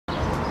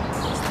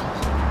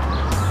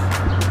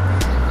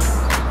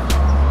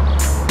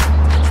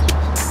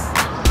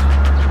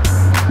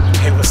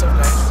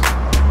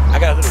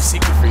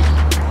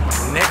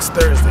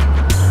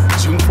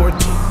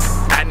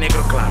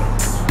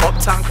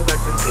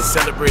is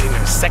celebrating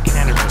their 2nd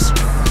anniversary.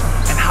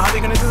 And how are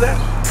they gonna do that?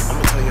 I'm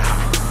gonna tell you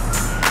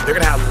how. They're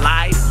gonna have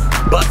live,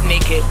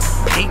 butt-naked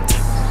painting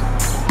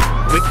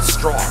with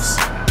straws.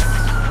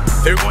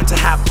 They're going to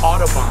have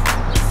Audubon,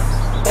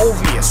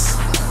 Obvious,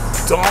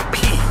 Don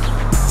P,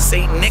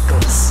 St.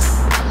 Nicholas,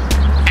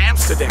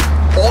 Amsterdam,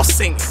 all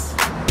singing.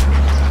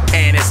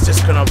 And it's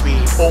just gonna be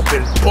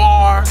open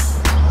bar,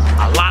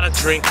 a lot of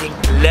drinking.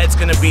 Led's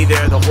gonna be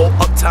there, the whole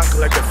Uptown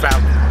Collective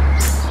family.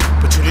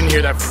 But you didn't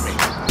hear that from me.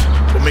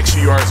 But make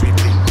sure you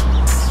RSVP.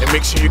 And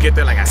make sure you get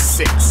there like at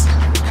 6.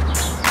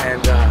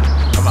 And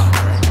I'm out,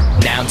 alright?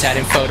 Now I'm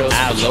tatting photos,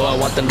 below I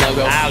want the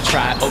logo. I'll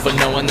try over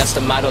no one, that's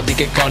the motto, di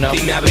que cono.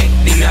 Dime a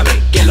ver,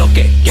 ¿qué lo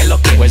que?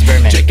 Where's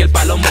Birdman? Cheque el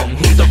Palomón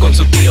junto con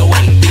su tío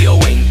Wayne, tío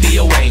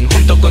Wayne,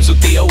 junto con su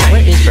tío Wayne.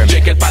 Where is Birdman?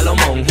 Cheque el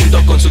Palomón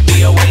junto con su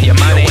tío Wayne, tío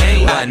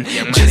Wayne. One,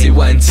 Jizzy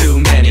one too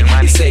many.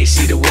 He say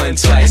she the one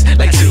twice,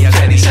 like